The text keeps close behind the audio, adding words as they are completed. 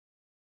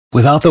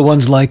Without the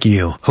ones like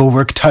you, who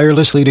work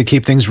tirelessly to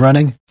keep things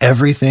running,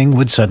 everything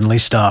would suddenly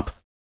stop.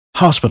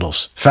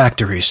 Hospitals,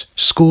 factories,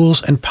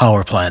 schools, and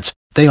power plants,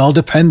 they all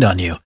depend on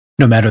you.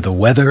 No matter the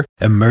weather,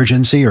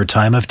 emergency, or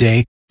time of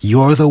day,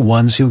 you're the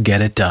ones who get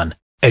it done.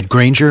 At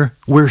Grainger,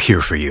 we're here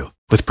for you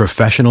with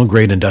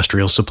professional-grade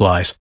industrial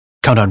supplies.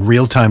 Count on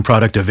real-time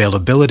product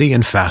availability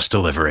and fast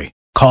delivery.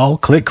 Call,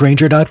 click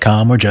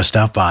Grainger.com, or just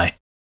stop by.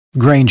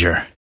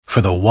 Grainger, for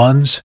the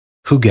ones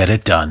who get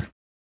it done.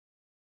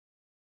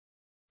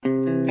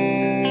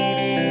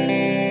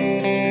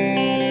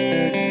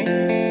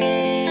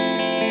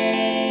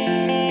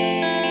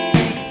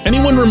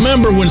 Anyone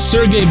remember when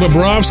Sergei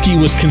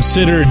Bobrovsky was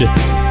considered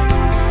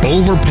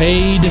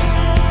overpaid,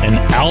 an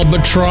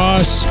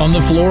albatross on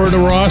the Florida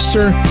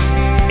roster?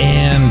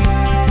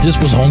 And this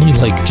was only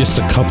like just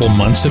a couple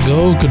months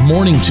ago. Good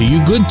morning to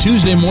you. Good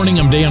Tuesday morning.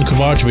 I'm Dejan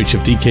Kovacevic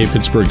of DK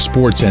Pittsburgh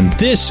Sports, and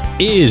this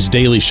is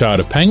Daily Shot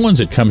of Penguins.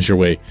 It comes your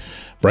way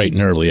bright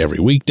and early every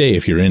weekday.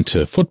 If you're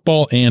into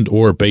football and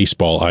or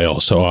baseball, I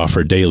also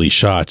offer daily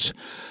shots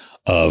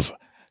of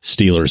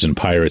Steelers and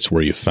Pirates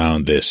where you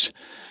found this.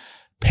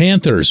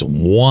 Panthers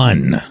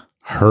 1,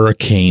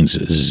 Hurricanes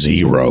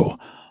 0.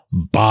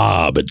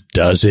 Bob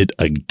does it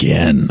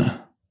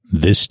again,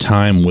 this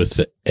time with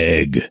the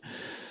egg.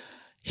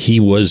 He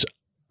was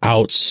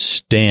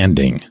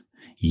outstanding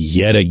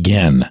yet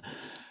again,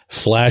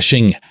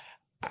 flashing.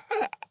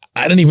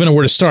 I don't even know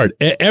where to start.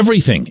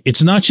 Everything.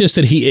 It's not just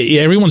that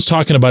everyone's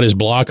talking about his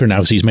blocker now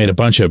because he's made a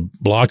bunch of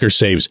blocker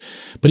saves,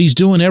 but he's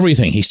doing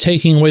everything. He's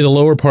taking away the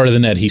lower part of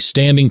the net. He's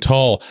standing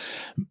tall,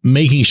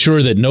 making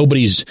sure that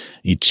nobody's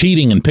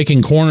cheating and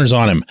picking corners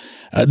on him.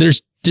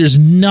 There's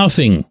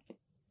nothing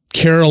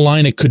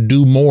Carolina could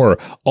do more.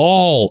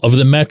 All of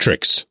the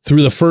metrics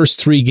through the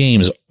first 3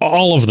 games,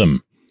 all of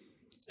them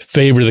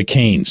favor the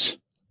Canes.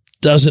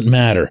 Doesn't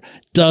matter.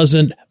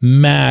 Doesn't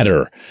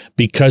matter.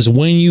 Because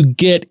when you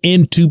get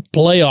into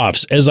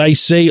playoffs, as I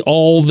say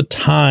all the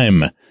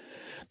time,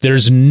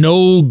 there's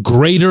no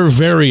greater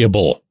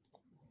variable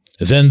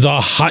than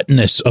the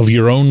hotness of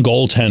your own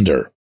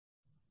goaltender.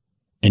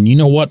 And you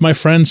know what, my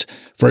friends?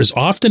 For as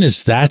often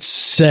as that's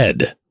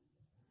said,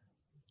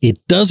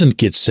 it doesn't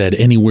get said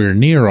anywhere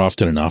near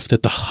often enough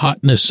that the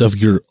hotness of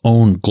your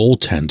own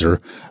goaltender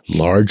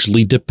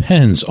largely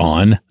depends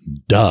on,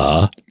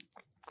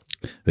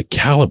 the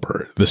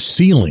caliber, the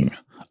ceiling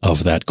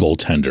of that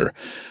goaltender.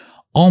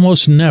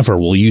 Almost never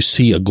will you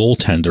see a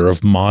goaltender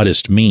of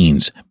modest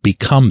means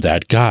become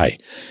that guy.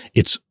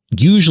 It's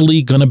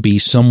usually going to be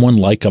someone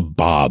like a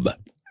Bob,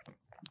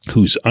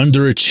 who's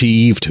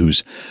underachieved,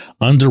 who's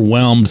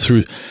underwhelmed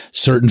through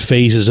certain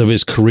phases of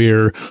his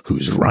career,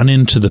 who's run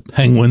into the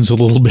Penguins a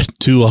little bit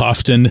too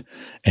often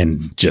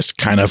and just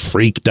kind of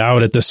freaked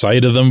out at the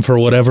sight of them for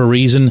whatever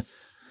reason.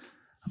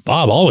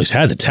 Bob always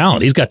had the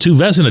talent. He's got 2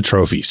 Vezina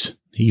trophies.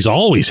 He's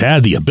always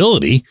had the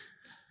ability,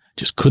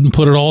 just couldn't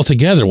put it all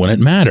together when it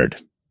mattered,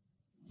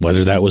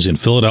 whether that was in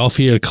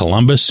Philadelphia or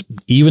Columbus,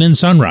 even in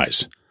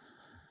Sunrise.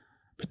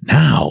 But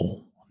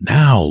now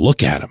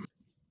look at him.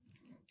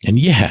 And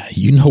yeah,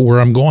 you know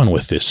where I'm going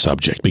with this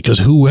subject, because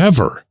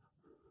whoever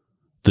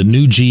the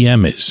new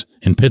GM is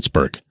in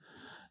Pittsburgh,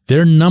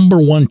 their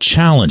number one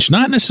challenge,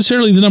 not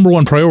necessarily the number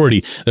one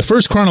priority. The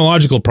first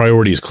chronological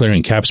priority is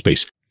clearing cap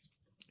space.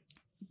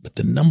 But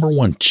the number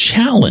one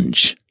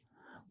challenge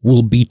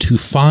will be to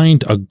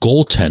find a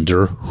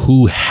goaltender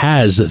who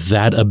has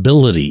that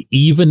ability,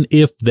 even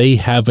if they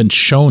haven't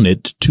shown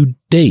it to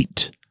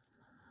date.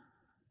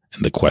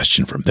 And the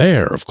question from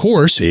there, of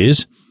course,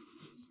 is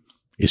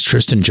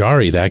Tristan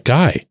Jarry that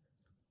guy?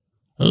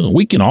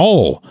 We can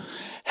all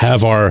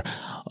have our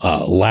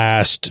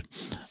last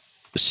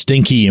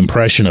stinky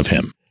impression of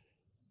him.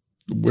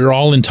 We're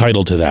all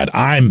entitled to that.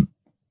 I'm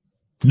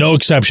no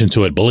exception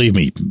to it, believe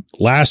me.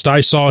 Last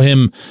I saw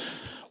him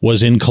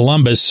was in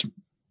Columbus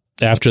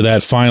after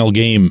that final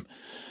game,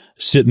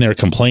 sitting there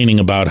complaining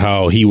about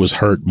how he was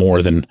hurt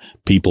more than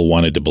people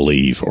wanted to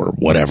believe, or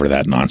whatever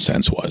that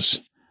nonsense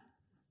was.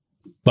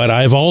 But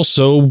I've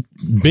also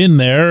been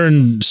there,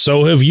 and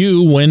so have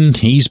you, when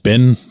he's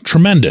been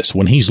tremendous,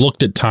 when he's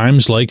looked at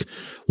times like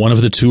one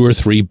of the 2 or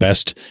 3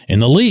 best in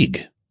the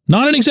league.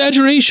 Not an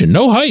exaggeration,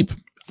 no hype.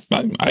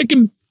 I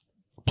can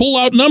pull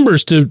out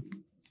numbers to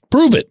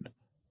prove it.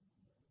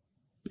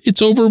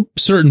 It's over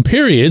certain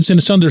periods,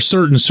 and it's under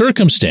certain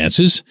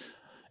circumstances.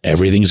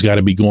 Everything's got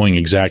to be going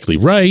exactly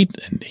right,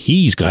 and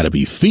he's got to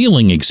be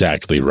feeling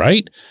exactly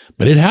right,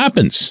 but it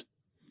happens.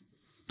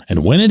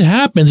 And when it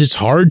happens, it's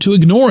hard to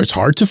ignore. It's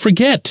hard to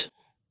forget.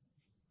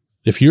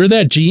 If you're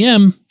that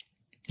GM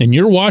and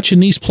you're watching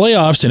these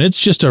playoffs and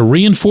it's just a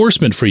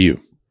reinforcement for you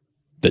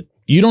that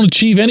you don't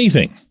achieve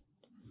anything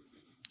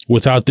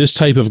without this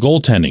type of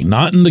goaltending,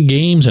 not in the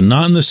games and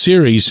not in the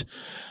series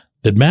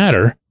that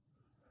matter,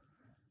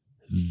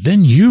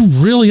 then you're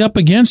really up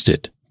against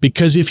it.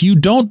 Because if you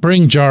don't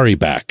bring Jarry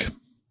back,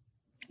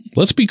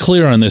 let's be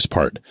clear on this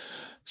part.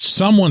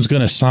 Someone's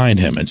going to sign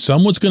him, and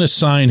someone's going to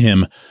sign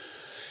him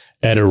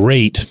at a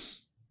rate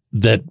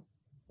that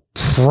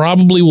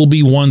probably will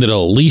be one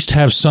that'll at least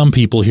have some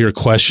people here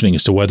questioning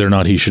as to whether or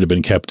not he should have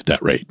been kept at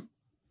that rate.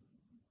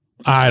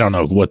 I don't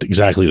know what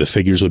exactly the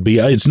figures would be.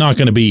 It's not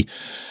going to be,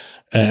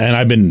 and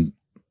I've been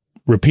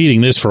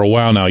repeating this for a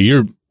while now,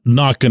 you're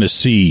not going to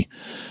see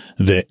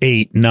the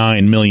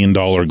 $8-9 million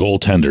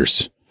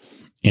goaltenders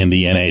in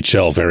the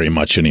NHL very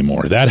much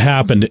anymore. That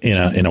happened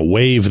in a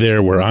wave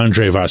there where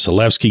Andrei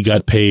Vasilevsky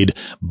got paid,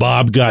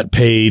 Bob got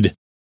paid,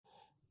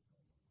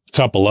 a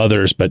couple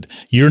others, but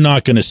you're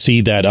not going to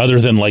see that other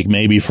than like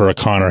maybe for a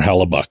Connor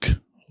Hellebuck.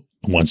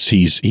 Once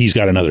he's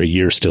got another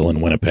year still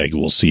in Winnipeg,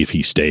 we'll see if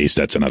he stays.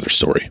 That's another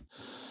story.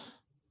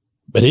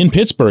 But in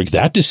Pittsburgh,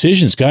 that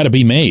decision's got to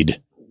be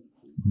made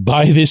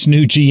by this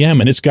new GM,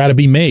 and it's got to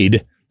be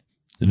made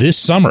this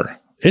summer.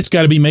 It's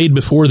got to be made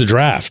before the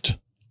draft,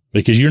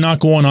 because you're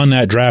not going on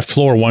that draft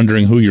floor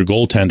wondering who your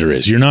goaltender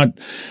is. You're not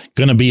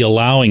going to be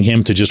allowing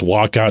him to just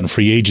walk out in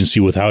free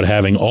agency without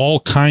having all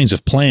kinds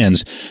of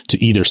plans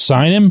to either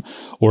sign him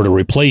or to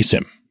replace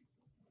him.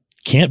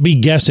 Can't be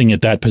guessing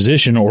at that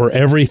position, or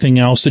everything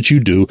else that you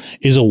do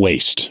is a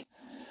waste.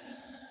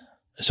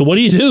 So what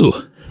do you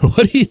do?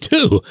 What do you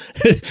do?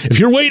 If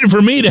you're waiting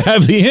for me to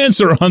have the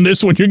answer on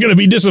this one, you're going to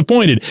be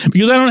disappointed,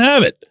 because I don't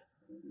have it.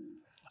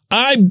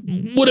 I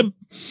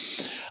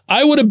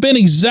would have been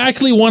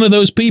exactly one of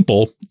those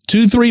people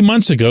 2-3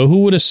 months ago who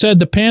would have said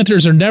the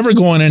Panthers are never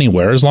going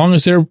anywhere as long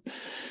as they're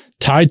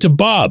tied to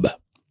Bob.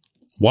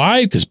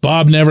 Why? Because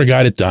Bob never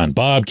got it done.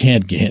 Bob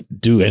can't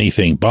do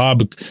anything.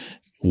 Bob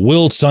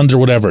wilts under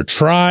whatever.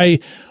 Try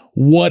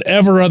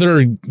whatever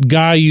other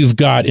guy you've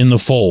got in the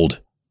fold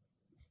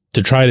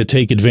to try to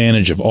take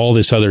advantage of all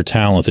this other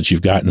talent that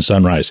you've got in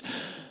Sunrise.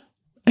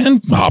 And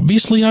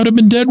obviously I'd have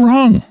been dead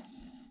wrong.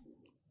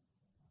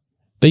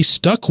 They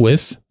stuck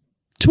with,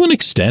 to an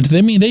extent,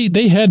 I mean,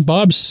 they had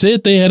Bob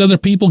sit, they had other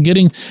people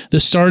getting the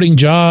starting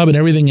job and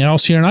everything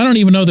else here. And I don't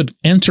even know that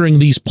entering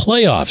these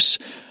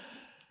playoffs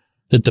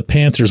that the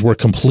Panthers were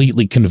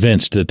completely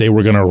convinced that they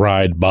were going to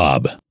ride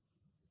Bob.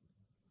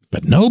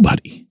 But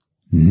nobody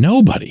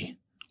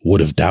would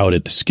have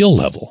doubted the skill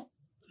level.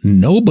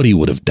 Nobody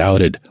would have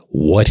doubted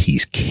what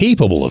he's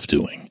capable of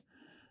doing.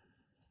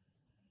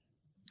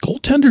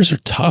 Goaltenders are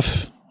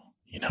tough.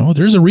 You know,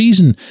 there's a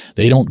reason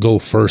they don't go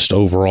first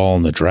overall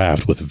in the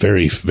draft, with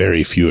very,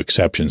 very few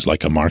exceptions,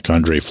 like a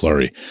Marc-Andre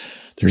Fleury.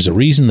 There's a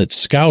reason that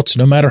scouts,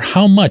 no matter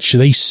how much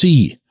they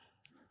see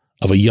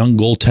of a young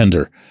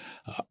goaltender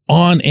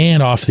on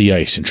and off the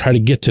ice, and try to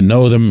get to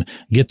know them,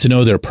 get to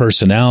know their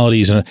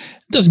personalities, and it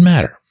doesn't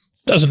matter.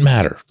 Doesn't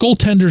matter.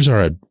 Goaltenders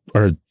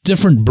are a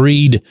different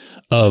breed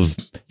of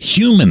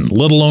human,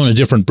 let alone a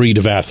different breed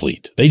of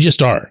athlete. They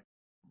just are.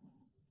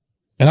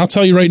 And I'll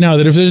tell you right now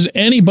that if there's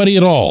anybody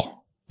at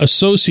all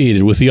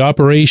associated with the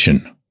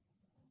operation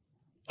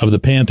of the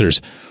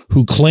Panthers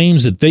who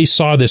claims that they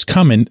saw this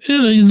coming,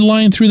 they're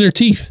lying through their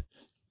teeth.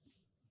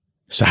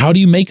 So how do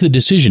you make the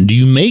decision? Do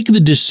you make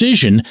the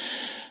decision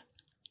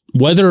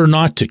whether or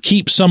not to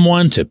keep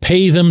someone, to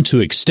pay them, to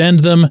extend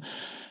them,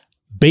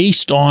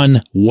 based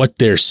on what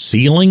their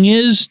ceiling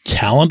is,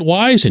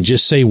 talent-wise, and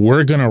just say,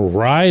 we're going to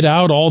ride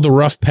out all the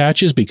rough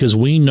patches because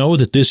we know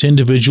that this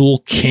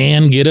individual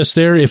can get us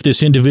there if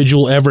this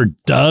individual ever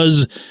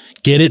does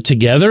get it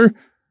together?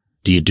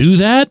 Do you do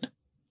that?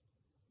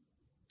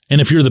 And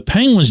if you're the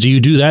Penguins, do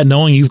you do that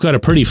knowing you've got a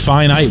pretty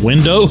finite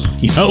window,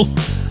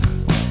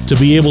 to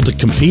be able to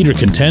compete or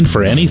contend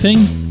for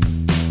anything?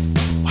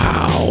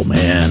 Wow,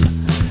 man.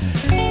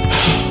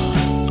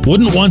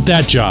 Wouldn't want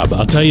that job,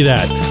 I'll tell you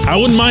that. I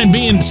wouldn't mind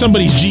being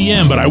somebody's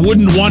GM, but I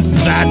wouldn't want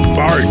that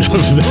part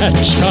of that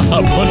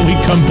job when we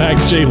come back,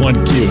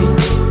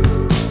 J1Q.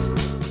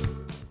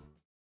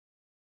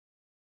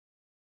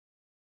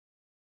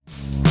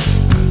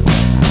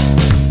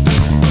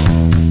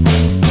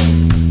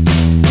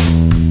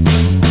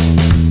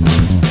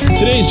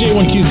 Today's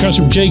J1Q comes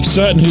from Jake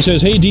Sutton, who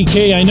says, "Hey,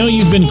 DK, I know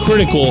you've been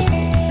critical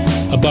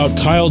about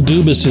Kyle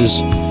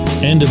Dubas's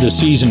end of the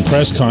season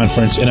press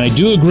conference, and I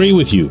do agree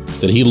with you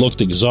that he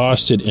looked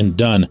exhausted and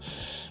done.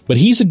 But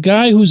he's a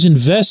guy who's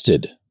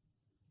invested,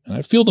 and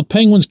I feel the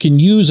Penguins can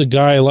use a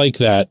guy like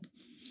that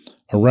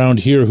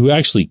around here who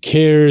actually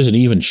cares and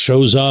even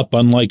shows up,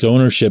 unlike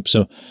ownership.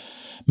 So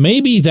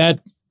maybe that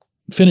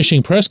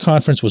finishing press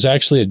conference was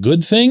actually a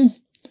good thing."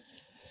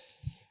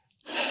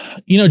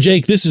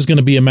 Jake, this is going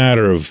to be a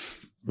matter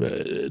of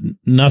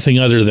nothing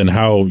other than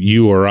how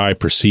you or I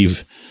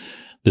perceive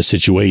the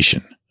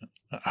situation,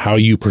 how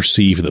you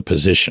perceive the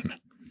position.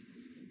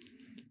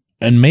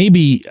 And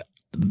maybe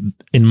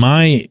in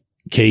my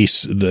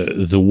case,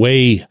 the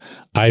way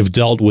I've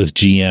dealt with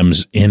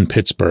GMs in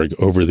Pittsburgh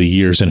over the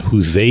years and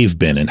who they've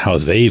been and how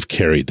they've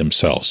carried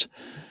themselves,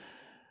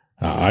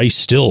 I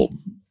still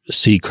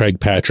see Craig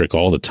Patrick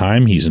all the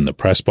time. He's in the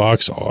press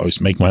box. I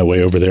always make my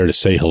way over there to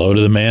say hello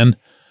to the man.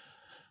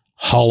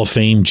 Hall of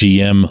Fame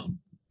GM,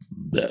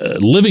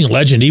 living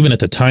legend, even at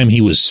the time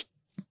he was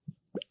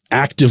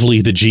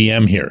actively the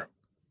GM here.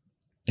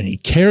 And he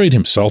carried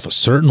himself a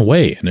certain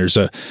way. And there's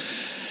a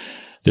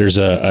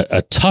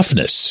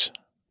toughness,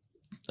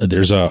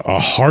 there's a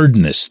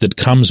hardness that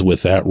comes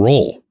with that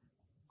role.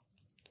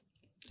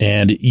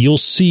 And you'll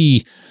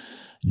see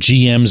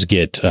GMs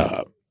get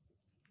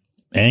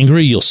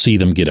angry. You'll see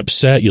them get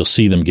upset. You'll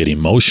see them get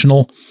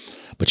emotional.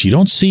 But you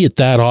don't see it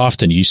that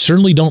often. You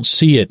certainly don't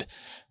see it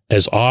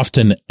as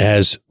often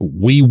as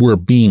we were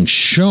being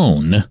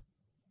shown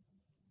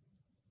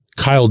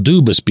Kyle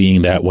Dubas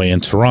being that way in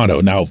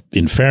Toronto. Now,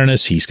 in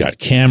fairness, he's got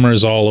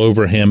cameras all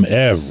over him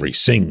every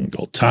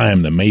single time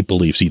the Maple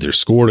Leafs either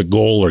scored a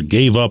goal or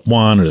gave up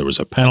one or there was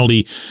a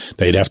penalty.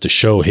 They'd have to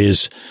show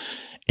his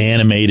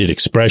animated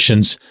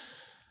expressions.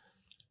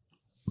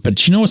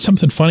 But you know what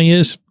something funny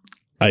is?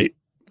 I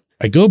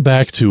go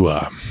back to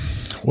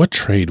what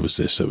trade was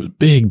this? It was a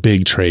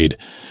big trade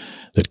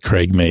that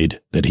Craig made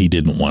that he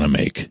didn't want to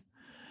make,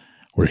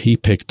 where he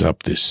picked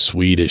up this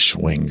Swedish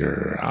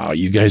winger. Oh,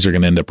 you guys are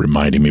going to end up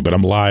reminding me, but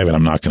I'm live and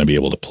I'm not going to be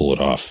able to pull it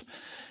off.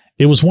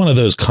 It was one of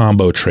those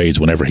combo trades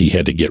whenever he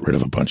had to get rid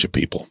of a bunch of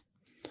people.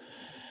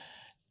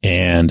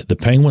 And the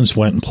Penguins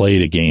went and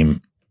played a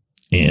game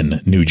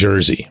in New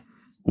Jersey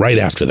right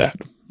after that.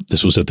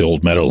 This was at the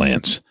old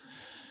Meadowlands.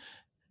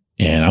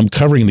 And I'm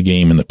covering the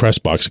game in the press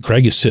box.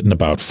 Craig is sitting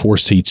about 4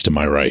 seats to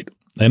my right.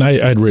 And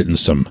I'd written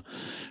some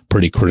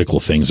pretty critical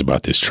things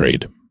about this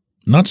trade.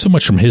 Not so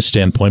much from his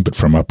standpoint, but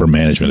from upper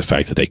management, the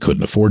fact that they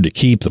couldn't afford to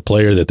keep the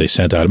player that they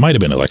sent out. It might have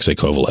been Alexei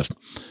Kovalev.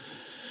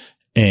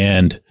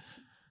 And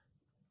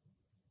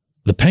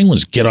the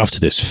Penguins get off to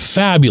this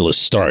fabulous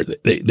start.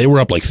 They were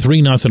up like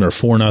 3-0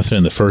 or 4-0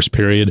 in the first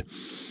period.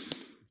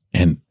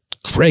 And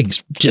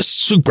Craig's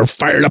just super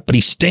fired up, and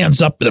he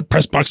stands up in the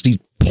press box and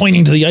he's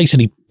pointing to the ice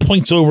and he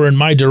points over in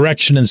my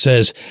direction and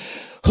says,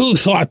 "Who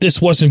thought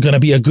this wasn't going to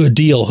be a good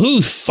deal?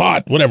 Who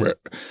thought whatever?"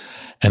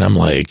 And I'm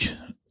like,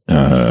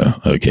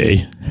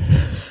 okay.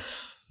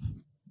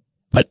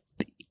 But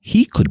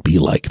he could be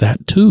like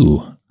that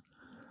too.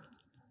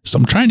 So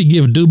I'm trying to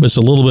give Dubas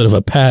a little bit of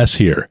a pass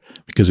here,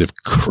 because if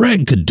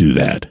Craig could do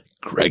that,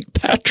 Craig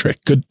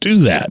Patrick could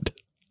do that.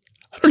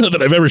 I don't know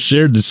that I've ever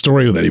shared this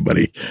story with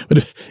anybody, but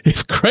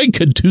if Craig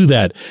could do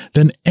that,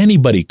 then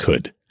anybody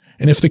could.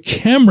 And if the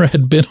camera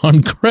had been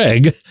on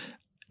Craig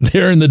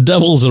there in the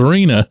Devil's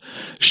Arena,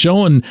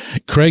 showing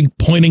Craig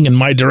pointing in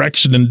my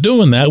direction and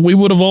doing that, we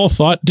would have all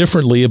thought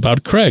differently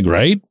about Craig,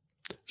 right?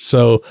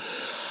 So,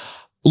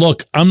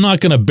 look, I'm not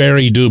going to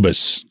bury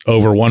Dubas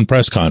over one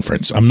press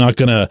conference. I'm not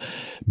going to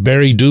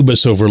bury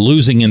Dubas over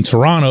losing in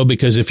Toronto,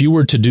 because if you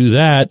were to do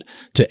that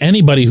to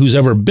anybody who's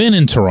ever been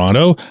in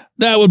Toronto,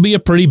 that would be a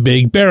pretty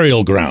big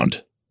burial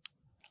ground.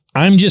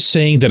 I'm just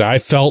saying that I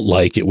felt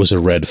like it was a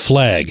red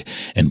flag,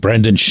 and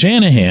Brendan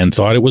Shanahan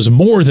thought it was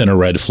more than a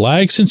red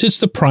flag, since it's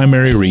the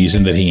primary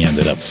reason that he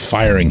ended up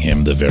firing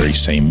him the very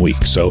same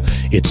week. So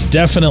it's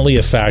definitely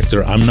a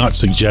factor. I'm not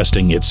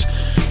suggesting it's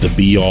the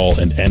be-all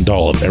and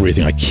end-all of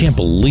everything. I can't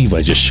believe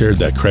I just shared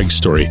that Craig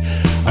story.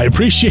 I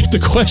appreciate the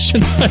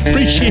question. I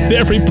appreciate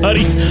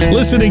everybody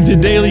listening to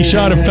Daily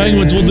Shot of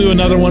Penguins. We'll do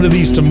another one of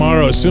these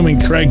tomorrow,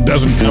 assuming Craig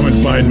doesn't come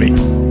and find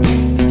me.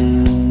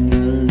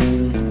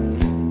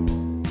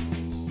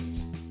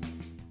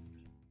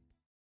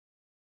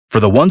 For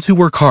the ones who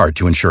work hard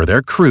to ensure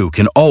their crew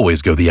can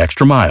always go the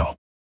extra mile,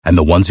 and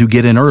the ones who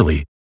get in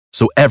early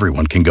so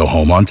everyone can go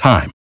home on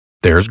time,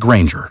 there's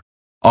Grainger,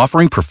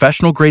 offering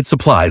professional-grade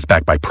supplies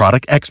backed by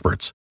product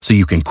experts so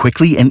you can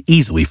quickly and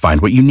easily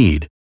find what you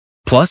need.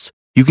 Plus,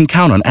 you can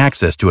count on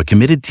access to a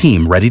committed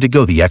team ready to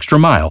go the extra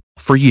mile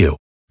for you.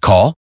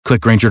 Call, click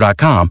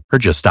Grainger.com, or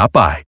just stop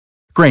by.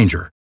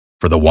 Grainger,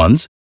 for the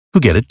ones who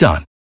get it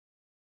done.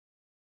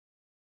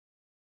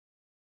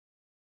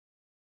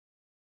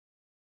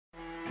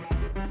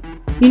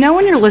 You know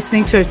when you're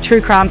listening to a true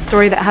crime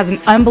story that has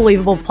an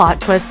unbelievable plot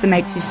twist that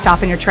makes you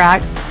stop in your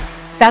tracks?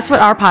 That's what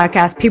our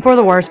podcast, People Are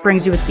the Worst,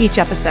 brings you with each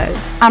episode.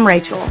 I'm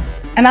Rachel.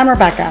 And I'm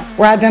Rebecca.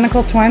 We're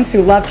identical twins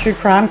who love true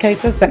crime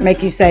cases that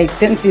make you say,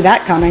 "Didn't see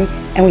that coming,"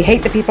 and we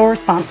hate the people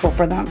responsible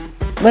for them.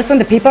 Listen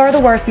to People Are the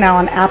Worst now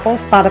on Apple,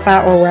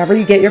 Spotify, or wherever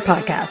you get your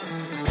podcasts.